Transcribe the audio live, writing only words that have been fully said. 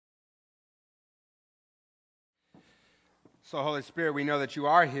So, Holy Spirit, we know that you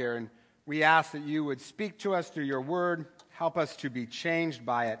are here, and we ask that you would speak to us through your word, help us to be changed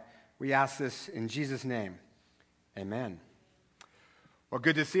by it. We ask this in Jesus' name. Amen. Well,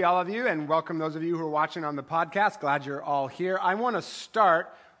 good to see all of you, and welcome those of you who are watching on the podcast. Glad you're all here. I want to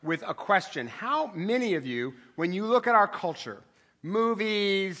start with a question. How many of you, when you look at our culture,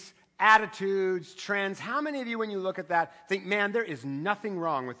 movies, attitudes, trends, how many of you, when you look at that, think, man, there is nothing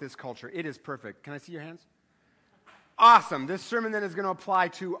wrong with this culture. It is perfect. Can I see your hands? Awesome. This sermon then is going to apply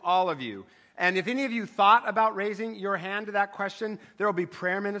to all of you. And if any of you thought about raising your hand to that question, there will be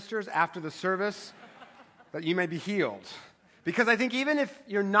prayer ministers after the service that you may be healed. Because I think even if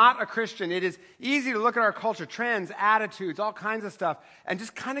you're not a Christian, it is easy to look at our culture, trends, attitudes, all kinds of stuff, and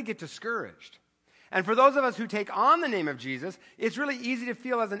just kind of get discouraged. And for those of us who take on the name of Jesus, it's really easy to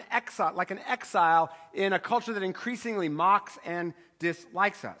feel as an exile, like an exile in a culture that increasingly mocks and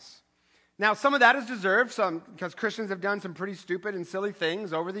dislikes us. Now, some of that is deserved, because Christians have done some pretty stupid and silly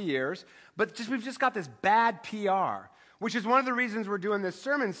things over the years, but we've just got this bad PR, which is one of the reasons we're doing this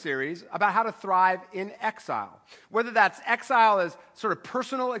sermon series about how to thrive in exile. Whether that's exile as sort of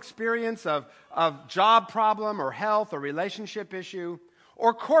personal experience of job problem or health or relationship issue,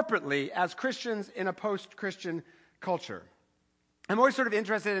 or corporately as Christians in a post-Christian culture. I'm always sort of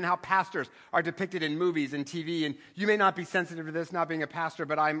interested in how pastors are depicted in movies and TV, and you may not be sensitive to this, not being a pastor,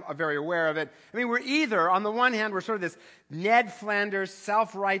 but I'm very aware of it. I mean, we're either, on the one hand, we're sort of this Ned Flanders,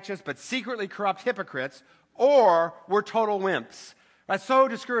 self-righteous, but secretly corrupt hypocrites, or we're total wimps. That's so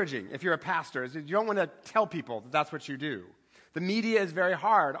discouraging if you're a pastor. You don't want to tell people that that's what you do. The media is very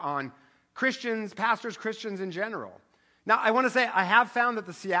hard on Christians, pastors, Christians in general. Now, I want to say I have found that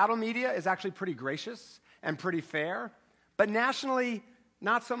the Seattle media is actually pretty gracious and pretty fair, but nationally,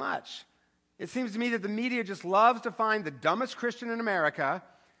 not so much. It seems to me that the media just loves to find the dumbest Christian in America,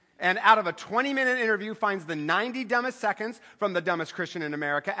 and out of a 20-minute interview finds the 90 dumbest seconds from the dumbest Christian in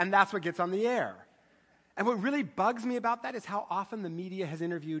America, and that's what gets on the air. And what really bugs me about that is how often the media has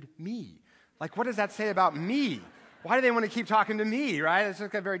interviewed me. Like, what does that say about me? Why do they want to keep talking to me, right? It's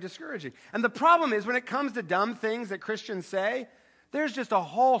just very discouraging. And the problem is when it comes to dumb things that Christians say, there's just a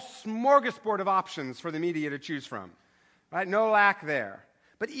whole smorgasbord of options for the media to choose from. Right? No lack there.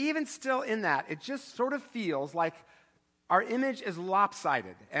 But even still in that, it just sort of feels like our image is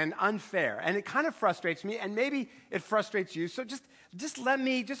lopsided and unfair. And it kind of frustrates me, and maybe it frustrates you. So just let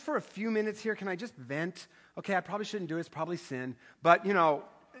me, just for a few minutes here, can I just vent? Okay, I probably shouldn't do it. It's probably sin. But,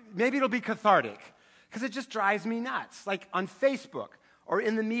 maybe it'll be cathartic. Because it just drives me nuts. Like on Facebook or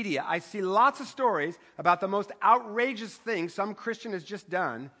in the media, I see lots of stories about the most outrageous things some Christian has just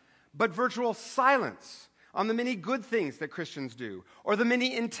done, but virtual silence on the many good things that Christians do, or the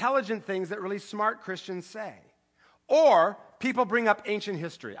many intelligent things that really smart Christians say. Or people bring up ancient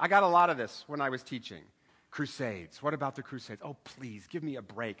history. I got a lot of this when I was teaching. Crusades. What about the Crusades? Oh, please, give me a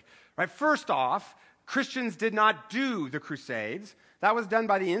break. Right? First off, Christians did not do the Crusades. That was done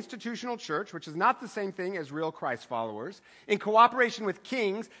by the institutional church, which is not the same thing as real Christ followers, in cooperation with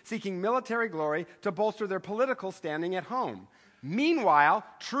kings seeking military glory to bolster their political standing at home. Meanwhile,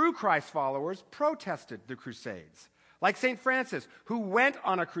 true Christ followers protested the Crusades, like St. Francis, who went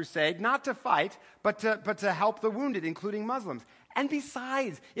on a crusade not to fight, but to help the wounded, including Muslims. And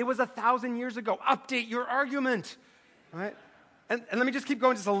besides, it was 1,000 years ago. Update your argument, right? And let me just keep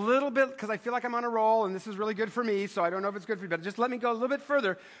going just a little bit, because I feel like I'm on a roll, and this is really good for me, so I don't know if it's good for you, but just let me go a little bit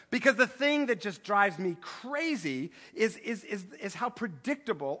further, because the thing that just drives me crazy is how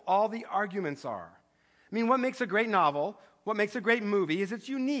predictable all the arguments are. I mean, what makes a great novel, what makes a great movie is it's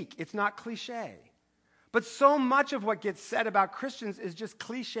unique. It's not cliche. But so much of what gets said about Christians is just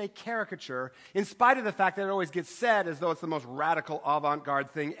cliche caricature, in spite of the fact that it always gets said as though it's the most radical avant-garde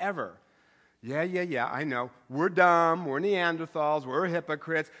thing ever. Yeah, I know. We're dumb, we're Neanderthals, we're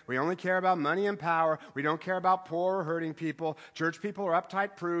hypocrites, we only care about money and power, we don't care about poor or hurting people, church people are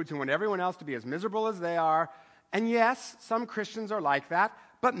uptight prudes who want everyone else to be as miserable as they are. And yes, some Christians are like that,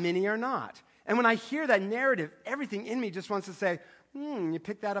 but many are not. And when I hear that narrative, everything in me just wants to say, you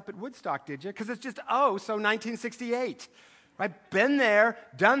picked that up at Woodstock, did you? Because it's just, so 1968. Right? Been there,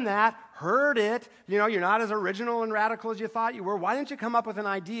 done that, heard it. You're not as original and radical as you thought you were. Why didn't you come up with an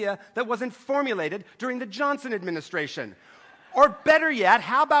idea that wasn't formulated during the Johnson administration? Or better yet,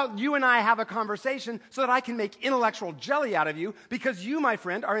 how about you and I have a conversation so that I can make intellectual jelly out of you, because you, my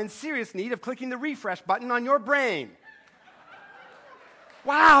friend, are in serious need of clicking the refresh button on your brain.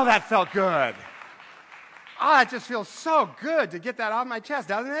 Wow, that felt good. It just feels so good to get that off my chest,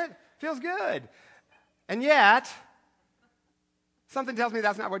 doesn't it? Feels good. And yet, something tells me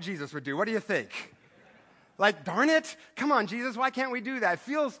that's not what Jesus would do. What do you think? Like, darn it, come on, Jesus, why can't we do that? It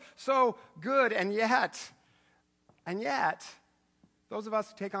feels so good, and yet And yet, those of us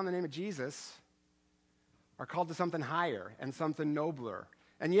who take on the name of Jesus are called to something higher and something nobler.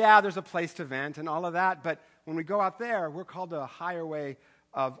 And yeah, there's a place to vent and all of that, but when we go out there, we're called to a higher way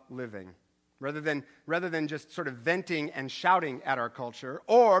of living. Rather than just sort of venting and shouting at our culture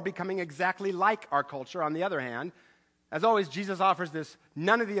or becoming exactly like our culture, on the other hand, as always, Jesus offers this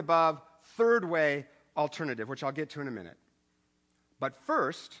none of the above, third way alternative, which I'll get to in a minute. But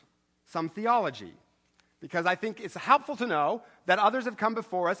first, some theology, because I think it's helpful to know that others have come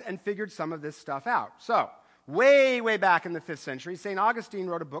before us and figured some of this stuff out. So, way back in the 5th century, St. Augustine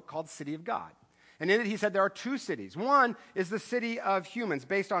wrote a book called City of God. And in it, he said there are two cities. One is the city of humans,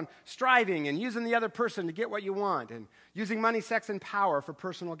 based on striving and using the other person to get what you want and using money, sex, and power for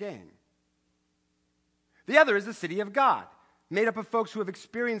personal gain. The other is the city of God, made up of folks who have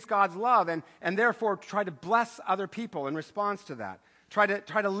experienced God's love and therefore try to bless other people in response to that. Try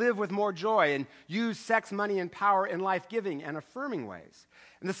to live with more joy and use sex, money, and power in life-giving and affirming ways.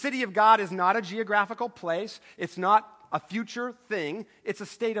 And the city of God is not a geographical place. It's not a future thing. It's a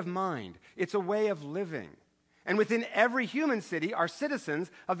state of mind. It's a way of living. And within every human city are citizens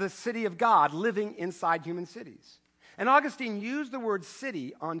of the city of God living inside human cities. And Augustine used the word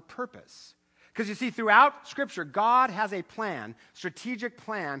city on purpose. Because you see, throughout Scripture, God has a plan, strategic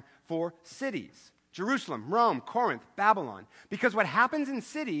plan for cities. Jerusalem, Rome, Corinth, Babylon. Because what happens in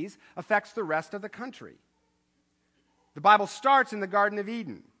cities affects the rest of the country. The Bible starts in the Garden of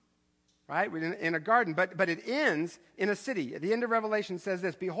Eden, right? In a garden, but it ends in a city. At the end of Revelation says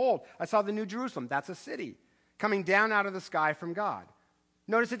this, "Behold, I saw the new Jerusalem," that's a city, "coming down out of the sky from God."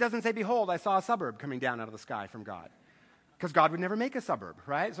 Notice it doesn't say, "Behold, I saw a suburb coming down out of the sky from God." Because God would never make a suburb,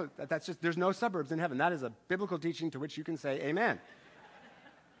 right? So that's just, there's no suburbs in heaven. That is a biblical teaching to which you can say amen.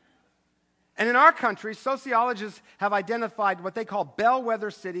 And in our country, sociologists have identified what they call bellwether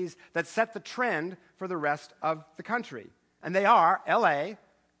cities that set the trend for the rest of the country. And they are LA,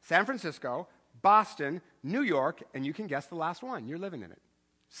 San Francisco, Boston, New York, and you can guess the last one. You're living in it.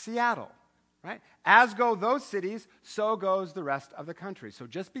 Seattle, right? As go those cities, so goes the rest of the country. So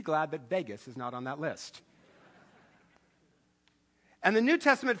just be glad that Vegas is not on that list. And the New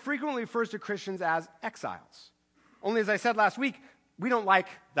Testament frequently refers to Christians as exiles. Only, as I said last week, we don't like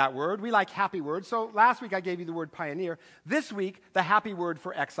that word. We like happy words. So last week I gave you the word pioneer. This week, the happy word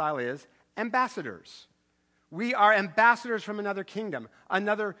for exile is ambassadors. We are ambassadors from another kingdom,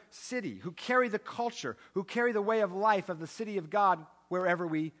 another city, who carry the culture, who carry the way of life of the city of God wherever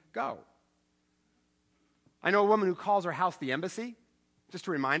we go. I know a woman who calls her house the embassy. Just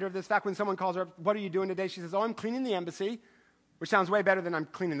a reminder of this fact. When someone calls her up, "What are you doing today?" She says, "Oh, I'm cleaning the embassy," which sounds way better than "I'm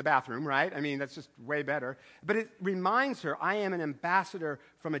cleaning the bathroom," right? I mean, that's just way better. But it reminds her, I am an ambassador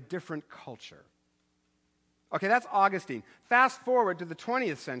from a different culture. Okay, that's Augustine. Fast forward to the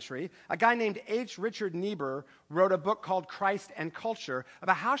 20th century, a guy named H. Richard Niebuhr wrote a book called Christ and Culture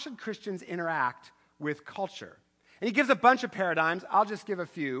about how should Christians interact with culture. And he gives a bunch of paradigms. I'll just give a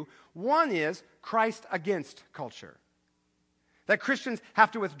few. One is Christ against culture. That Christians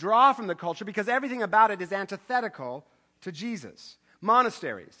have to withdraw from the culture because everything about it is antithetical to Jesus.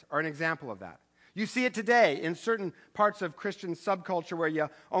 Monasteries are an example of that. You see it today in certain parts of Christian subculture where you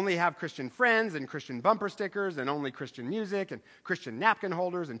only have Christian friends and Christian bumper stickers and only Christian music and Christian napkin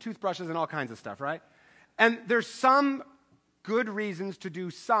holders and toothbrushes and all kinds of stuff, right? And there's some good reasons to do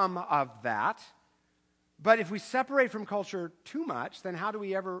some of that, but if we separate from culture too much, then how do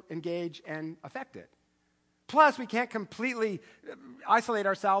we ever engage and affect it? Plus, we can't completely isolate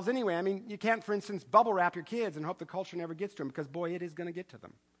ourselves anyway. I mean, you can't, for instance, bubble wrap your kids and hope the culture never gets to them because, boy, it is going to get to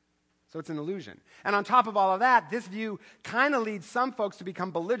them. So it's an illusion. And on top of all of that, this view kind of leads some folks to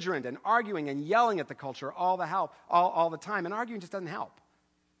become belligerent and arguing and yelling at the culture all the time. And arguing just doesn't help.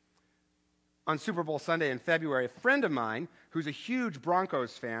 On Super Bowl Sunday in February, a friend of mine, who's a huge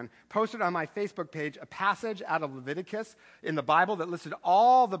Broncos fan, posted on my Facebook page a passage out of Leviticus in the Bible that listed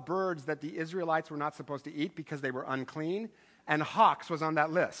all the birds that the Israelites were not supposed to eat because they were unclean, and hawks was on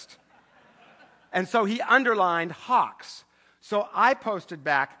that list. And so he underlined hawks. So I posted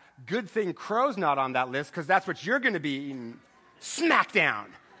back, "Good thing crow's not on that list because that's what you're going to be eating." Smackdown.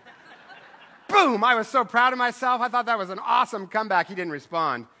 Boom! I was so proud of myself. I thought that was an awesome comeback. He didn't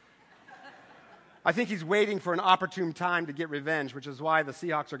respond. I think he's waiting for an opportune time to get revenge, which is why the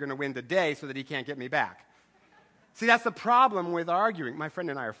Seahawks are going to win today so that he can't get me back. See, that's the problem with arguing. My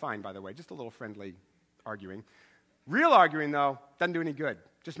friend and I are fine, by the way, just a little friendly arguing. Real arguing, though, doesn't do any good.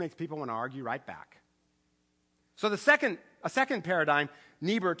 Just makes people want to argue right back. So a second paradigm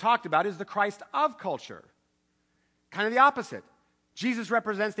Niebuhr talked about is the Christ of culture. Kind of the opposite. Jesus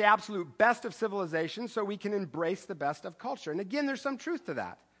represents the absolute best of civilization, so we can embrace the best of culture. And again, there's some truth to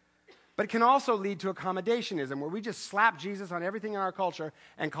that. But it can also lead to accommodationism, where we just slap Jesus on everything in our culture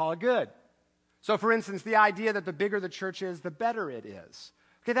and call it good. So, for instance, the idea that the bigger the church is, the better it is.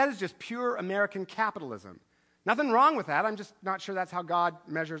 Okay, that is just pure American capitalism. Nothing wrong with that. I'm just not sure that's how God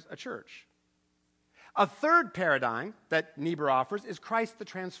measures a church. A third paradigm that Niebuhr offers is Christ the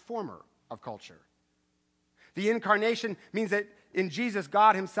transformer of culture. The incarnation means that in Jesus,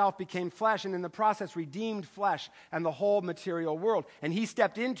 God himself became flesh and in the process redeemed flesh and the whole material world. And he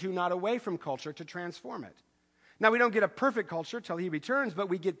stepped into, not away from culture, to transform it. Now, we don't get a perfect culture till he returns, but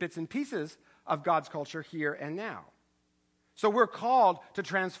we get bits and pieces of God's culture here and now. So we're called to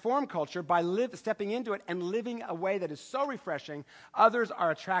transform culture by stepping into it and living a way that is so refreshing, others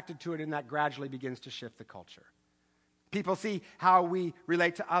are attracted to it, and that gradually begins to shift the culture. People see how we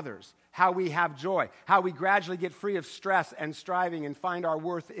relate to others, how we have joy, how we gradually get free of stress and striving and find our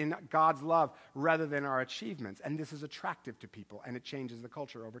worth in God's love rather than our achievements. And this is attractive to people, and it changes the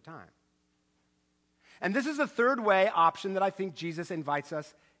culture over time. And this is the third way option that I think Jesus invites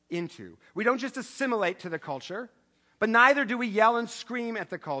us into. We don't just assimilate to the culture, but neither do we yell and scream at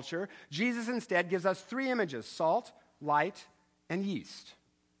the culture. Jesus instead gives us three images: salt, light, and yeast.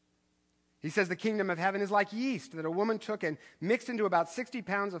 He says the kingdom of heaven is like yeast that a woman took and mixed into about 60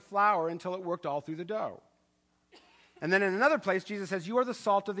 pounds of flour until it worked all through the dough. And then in another place, Jesus says, you are the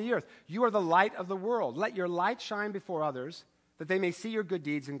salt of the earth. You are the light of the world. Let your light shine before others, that they may see your good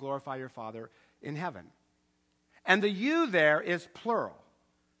deeds and glorify your Father in heaven. And the you there is plural,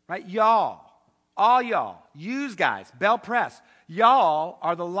 right? Y'all, all y'all, yous guys, Bell Press. Y'all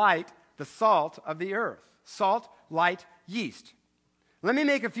are the light, the salt of the earth. Salt, light, yeast. Let me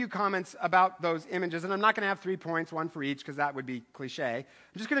make a few comments about those images, and I'm not going to have 3 points, one for each, because that would be cliche.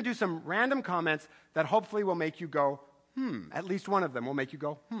 I'm just going to do some random comments that hopefully will make you go, At least one of them will make you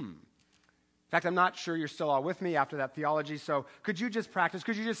go, In fact, I'm not sure you're still all with me after that theology, so could you just practice?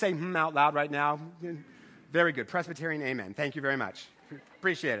 Could you just say out loud right now? Very good. Presbyterian amen. Thank you very much.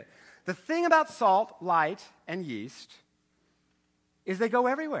 Appreciate it. The thing about salt, light, and yeast is they go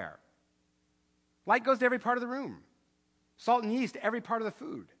everywhere. Light goes to every part of the room. Salt and yeast, every part of the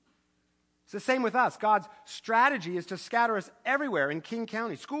food. It's the same with us. God's strategy is to scatter us everywhere in King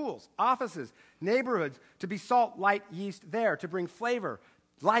County, schools, offices, neighborhoods, to be salt, light, yeast there, to bring flavor,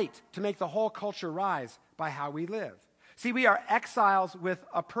 light, to make the whole culture rise by how we live. See, we are exiles with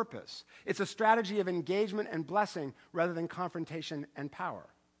a purpose. It's a strategy of engagement and blessing rather than confrontation and power.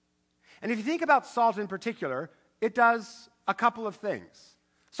 And if you think about salt in particular, it does a couple of things.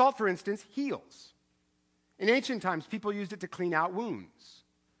 Salt, for instance, heals. In ancient times, people used it to clean out wounds.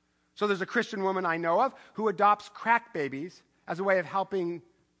 So there's a Christian woman I know of who adopts crack babies as a way of helping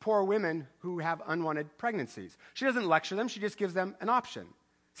poor women who have unwanted pregnancies. She doesn't lecture them, she just gives them an option.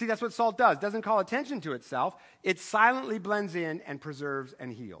 See, that's what salt does. It doesn't call attention to itself. It silently blends in and preserves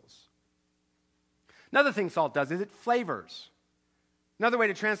and heals. Another thing salt does is it flavors. Another way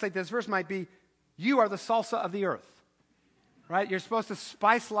to translate this verse might be, you are the salsa of the earth. Right? You're supposed to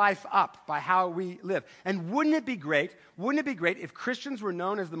spice life up by how we live. And wouldn't it be great if Christians were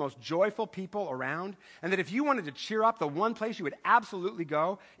known as the most joyful people around, and that if you wanted to cheer up, the one place you would absolutely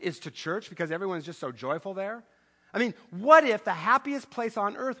go is to church because everyone's just so joyful there? I mean, what if the happiest place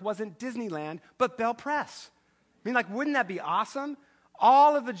on earth wasn't Disneyland, but Bell Press? I mean, wouldn't that be awesome?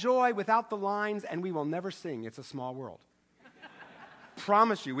 All of the joy without the lines, and we will never sing It's a Small World.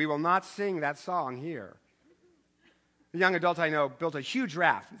 Promise you, we will not sing that song here. A young adult I know built a huge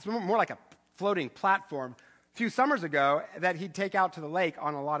raft. It's more like a floating platform a few summers ago that he'd take out to the lake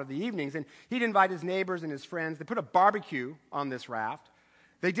on a lot of the evenings, and he'd invite his neighbors and his friends. They put a barbecue on this raft.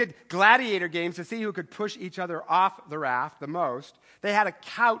 They did gladiator games to see who could push each other off the raft the most. They had a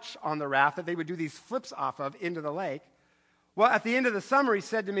couch on the raft that they would do these flips off of into the lake. Well, at the end of the summer, he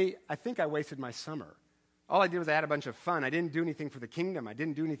said to me, I think I wasted my summer. All I did was I had a bunch of fun. I didn't do anything for the kingdom. I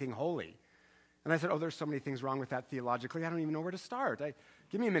didn't do anything holy. And I said, there's so many things wrong with that theologically, I don't even know where to start.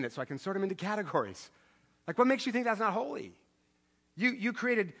 Give me a minute so I can sort them into categories. What makes you think that's not holy? You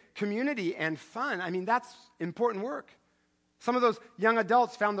created community and fun. I mean, that's important work. Some of those young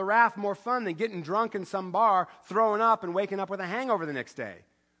adults found the raft more fun than getting drunk in some bar, throwing up, and waking up with a hangover the next day.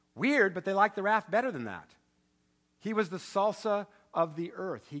 Weird, but they liked the raft better than that. He was the salsa of the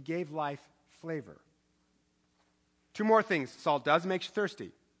earth. He gave life flavor. Two more things salt does: makes you thirsty.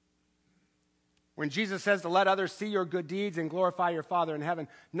 When Jesus says to let others see your good deeds and glorify your Father in heaven,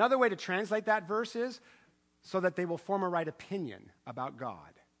 another way to translate that verse is so that they will form a right opinion about God.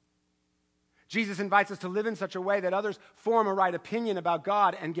 Jesus invites us to live in such a way that others form a right opinion about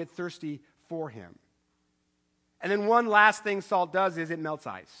God and get thirsty for him. And then one last thing salt does is it melts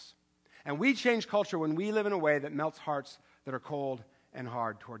ice. And we change culture when we live in a way that melts hearts that are cold and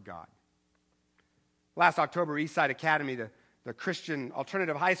hard toward God. Last October, Eastside Academy, the Christian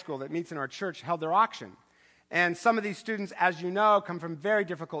alternative high school that meets in our church, held their auction. And some of these students, as you know, come from very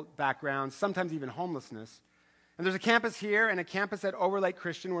difficult backgrounds, sometimes even homelessness. And there's a campus here and a campus at Overlake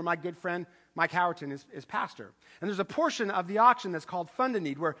Christian where my good friend Mike Howerton is pastor. And there's a portion of the auction that's called Fund a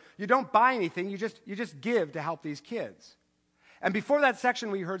Need, where you don't buy anything, you just give to help these kids. And before that section,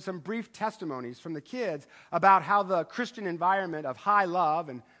 we heard some brief testimonies from the kids about how the Christian environment of high love,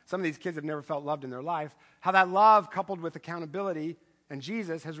 and some of these kids have never felt loved in their life, how that love coupled with accountability and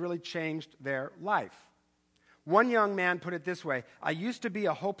Jesus has really changed their life. One young man put it this way: I used to be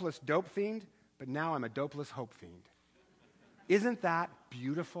a hopeless dope fiend, but now I'm a dopeless hope fiend. Isn't that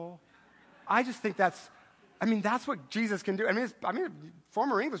beautiful? I just think that's what Jesus can do.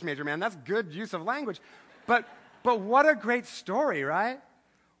 Former English major, man, that's good use of language. But what a great story, right?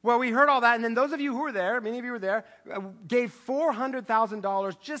 Well, we heard all that, and then those of you who were there, many of you were there, gave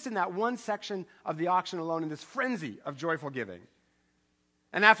 $400,000 just in that one section of the auction alone in this frenzy of joyful giving.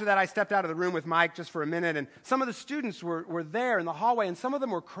 And after that, I stepped out of the room with Mike just for a minute, and some of the students were there in the hallway, and some of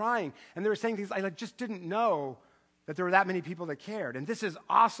them were crying, and they were saying things I just didn't know that there were that many people that cared. And this is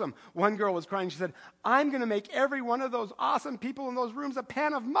awesome. One girl was crying. She said, I'm going to make every one of those awesome people in those rooms a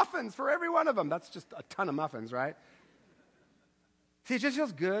pan of muffins for every one of them. That's just a ton of muffins, right? See, it just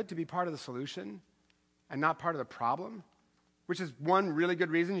feels good to be part of the solution and not part of the problem, which is one really good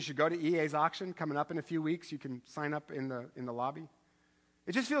reason you should go to EA's auction coming up in a few weeks. You can sign up in the lobby.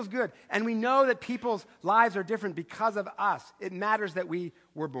 It just feels good. And we know that people's lives are different because of us. It matters that we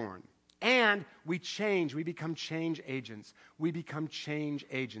were born. And we change. We become change agents. We become change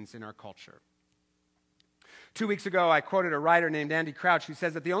agents in our culture. 2 weeks ago, I quoted a writer named Andy Crouch who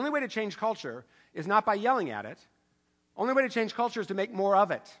says that the only way to change culture is not by yelling at it. Only way to change culture is to make more of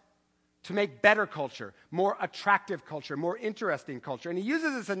it, to make better culture, more attractive culture, more interesting culture. And he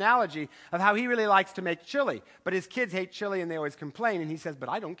uses this analogy of how he really likes to make chili, but his kids hate chili and they always complain. And he says, but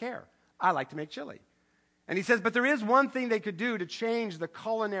I don't care. I like to make chili. And he says, but there is one thing they could do to change the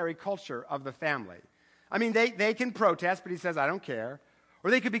culinary culture of the family. I mean, they can protest, but he says, I don't care.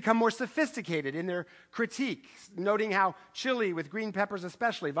 Or they could become more sophisticated in their critique, noting how chili, with green peppers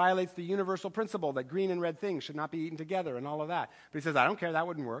especially, violates the universal principle that green and red things should not be eaten together and all of that. But he says, I don't care, that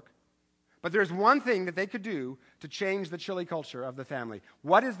wouldn't work. But there's one thing that they could do to change the chili culture of the family.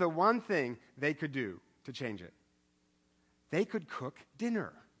 What is the one thing they could do to change it? They could cook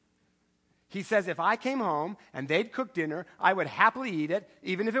dinner. He says, if I came home and they'd cook dinner, I would happily eat it,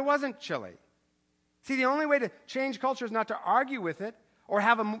 even if it wasn't chili. See, the only way to change culture is not to argue with it or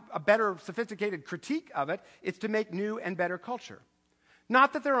have a better, sophisticated critique of it. It's to make new and better culture.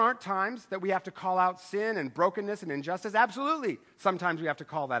 Not that there aren't times that we have to call out sin and brokenness and injustice. Absolutely, sometimes we have to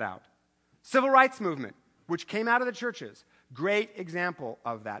call that out. Civil rights movement, which came out of the churches, great example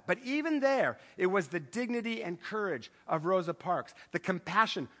of that. But even there, it was the dignity and courage of Rosa Parks, the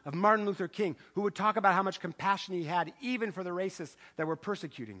compassion of Martin Luther King, who would talk about how much compassion he had even for the racists that were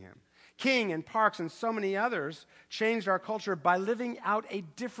persecuting him. King and Parks and so many others changed our culture by living out a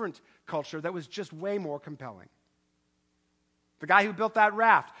different culture that was just way more compelling. The guy who built that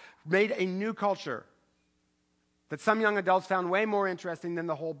raft made a new culture that some young adults found way more interesting than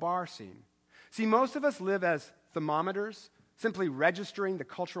the whole bar scene. See, most of us live as thermometers, simply registering the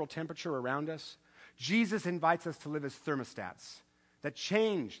cultural temperature around us. Jesus invites us to live as thermostats that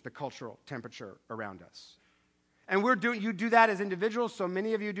change the cultural temperature around us. And you do that as individuals, so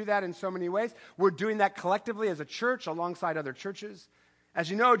many of you do that in so many ways. We're doing that collectively as a church alongside other churches. As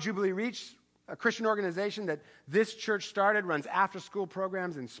you know, Jubilee Reach, a Christian organization that this church started, runs after-school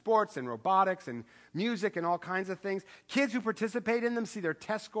programs in sports and robotics and music and all kinds of things. Kids who participate in them see their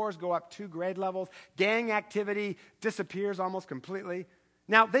test scores go up 2 grade levels. Gang activity disappears almost completely.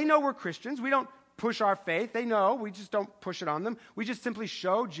 Now, they know we're Christians. We don't push our faith. They know. We just don't push it on them. We just simply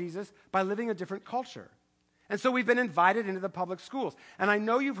show Jesus by living a different culture. And so we've been invited into the public schools. And I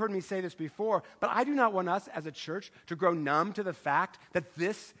know you've heard me say this before, but I do not want us as a church to grow numb to the fact that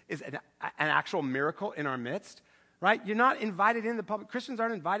this is an actual miracle in our midst, right? You're not invited into public, Christians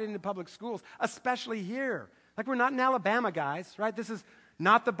aren't invited into public schools, especially here. Like, we're not in Alabama, guys, right? This is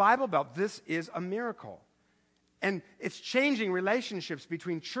not the Bible Belt. This is a miracle. And it's changing relationships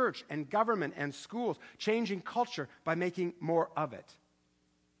between church and government and schools, changing culture by making more of it.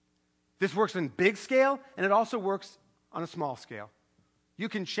 This works in big scale, and it also works on a small scale. You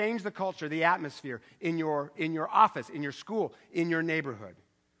can change the culture, the atmosphere in your office, in your school, in your neighborhood.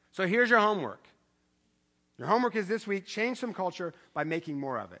 So here's your homework. Your homework is this week: change some culture by making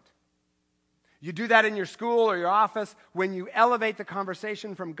more of it. You do that in your school or your office when you elevate the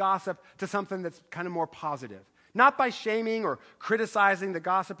conversation from gossip to something that's kind of more positive. Not by shaming or criticizing the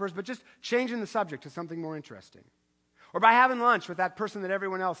gossipers, but just changing the subject to something more interesting. Or by having lunch with that person that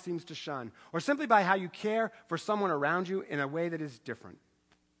everyone else seems to shun. Or simply by how you care for someone around you in a way that is different.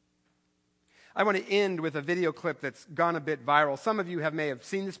 I want to end with a video clip that's gone a bit viral. Some of you may have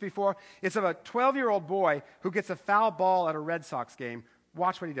seen this before. It's of a 12-year-old boy who gets a foul ball at a Red Sox game.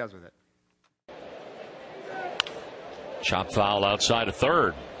 Watch what he does with it. Chop foul outside of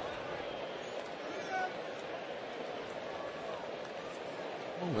third.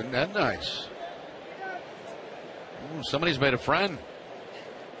 Oh, isn't that nice? Ooh, somebody's made a friend.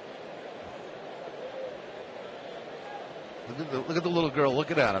 Look at the little girl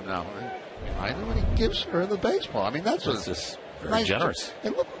looking at him now. I know when he gives her the baseball. I mean, that's just very nice generous.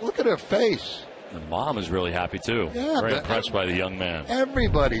 And look at her face. The mom is really happy, too. Yeah, very impressed by the young man.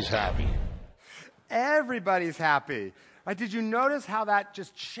 Everybody's happy. Everybody's happy. Did you notice how that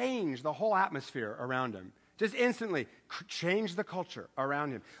just changed the whole atmosphere around him? Just instantly changed the culture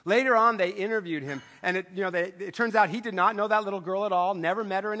around him. Later on, they interviewed him, and it turns out he did not know that little girl at all, never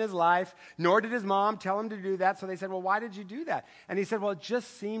met her in his life, nor did his mom tell him to do that. So they said, well, why did you do that? And he said, well, it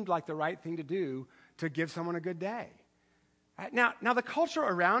just seemed like the right thing to do to give someone a good day. Now the culture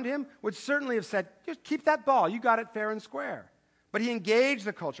around him would certainly have said, just keep that ball. You got it fair and square. But he engaged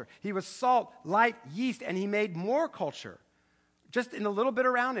the culture. He was salt, light, yeast, and he made more culture. Just in the little bit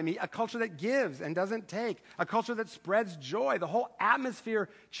around him, a culture that gives and doesn't take, a culture that spreads joy. The whole atmosphere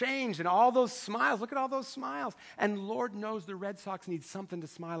changed, and all those smiles. Look at all those smiles. And Lord knows the Red Sox need something to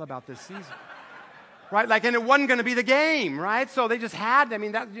smile about this season. Right? And it wasn't going to be the game, right? So they just had,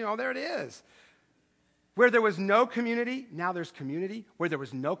 there it is. Where there was no community, now there's community. Where there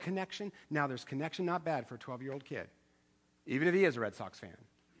was no connection, now there's connection. Not bad for a 12-year-old kid, even if he is a Red Sox fan.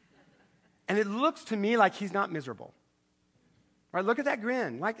 And it looks to me like he's not miserable. Right, look at that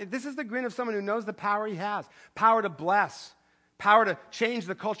grin. This is the grin of someone who knows the power he has. Power to bless. Power to change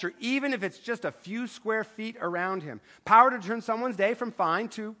the culture, even if it's just a few square feet around him. Power to turn someone's day from fine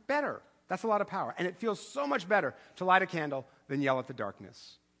to better. That's a lot of power. And it feels so much better to light a candle than yell at the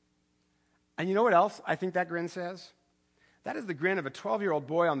darkness. And you know what else I think that grin says? That is the grin of a 12-year-old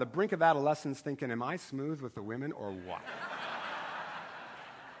boy on the brink of adolescence thinking, am I smooth with the women or what?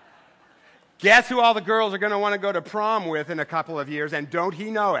 Guess who all the girls are going to want to go to prom with in a couple of years, and don't he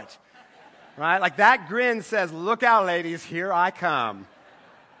know it? Right? That grin says, look out, ladies, here I come.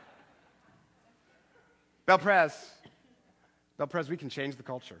 Belprez, we can change the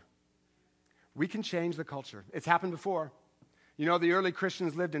culture. We can change the culture. It's happened before. The early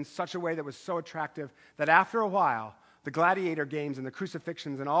Christians lived in such a way that was so attractive that after a while, the gladiator games and the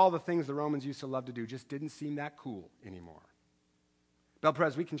crucifixions and all the things the Romans used to love to do just didn't seem that cool anymore.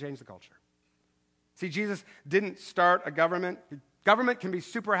 Belprez, we can change the culture. See, Jesus didn't start a government. Government can be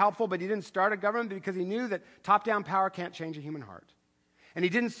super helpful, but he didn't start a government because he knew that top-down power can't change a human heart. And he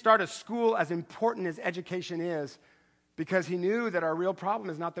didn't start a school, as important as education is, because he knew that our real problem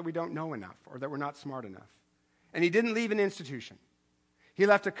is not that we don't know enough or that we're not smart enough. And he didn't leave an institution. He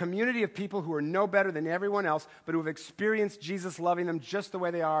left a community of people who are no better than everyone else, but who have experienced Jesus loving them just the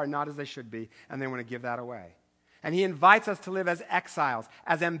way they are and not as they should be, and they want to give that away. And he invites us to live as exiles,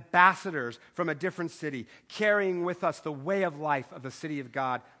 as ambassadors from a different city, carrying with us the way of life of the city of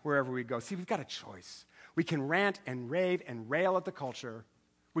God wherever we go. See, we've got a choice. We can rant and rave and rail at the culture,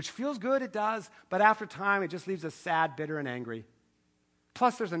 which feels good, it does, but after time, it just leaves us sad, bitter, and angry.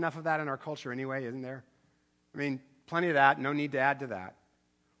 Plus, there's enough of that in our culture anyway, isn't there? Plenty of that, no need to add to that.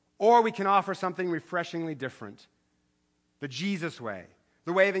 Or we can offer something refreshingly different, the Jesus way.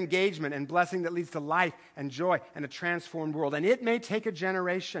 The way of engagement and blessing that leads to life and joy and a transformed world. And it may take a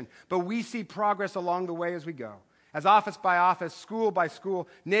generation, but we see progress along the way as we go. As office by office, school by school,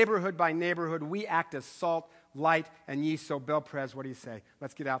 neighborhood by neighborhood, we act as salt, light, and yeast. So Belprez, what do you say?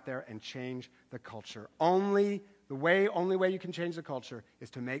 Let's get out there and change the culture. Only way you can change the culture is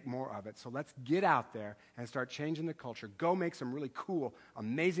to make more of it. So let's get out there and start changing the culture. Go make some really cool,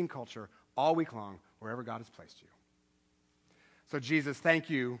 amazing culture all week long, wherever God has placed you. So Jesus, thank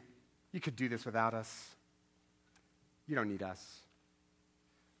you. You could do this without us. You don't need us.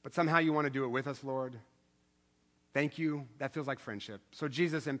 But somehow you want to do it with us, Lord. Thank you. That feels like friendship. So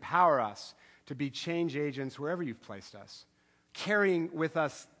Jesus, empower us to be change agents wherever you've placed us, carrying with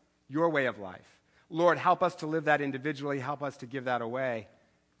us your way of life. Lord, help us to live that individually. Help us to give that away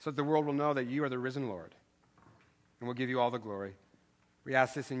so that the world will know that you are the risen Lord. And we'll give you all the glory. We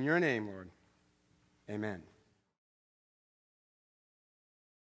ask this in your name, Lord. Amen.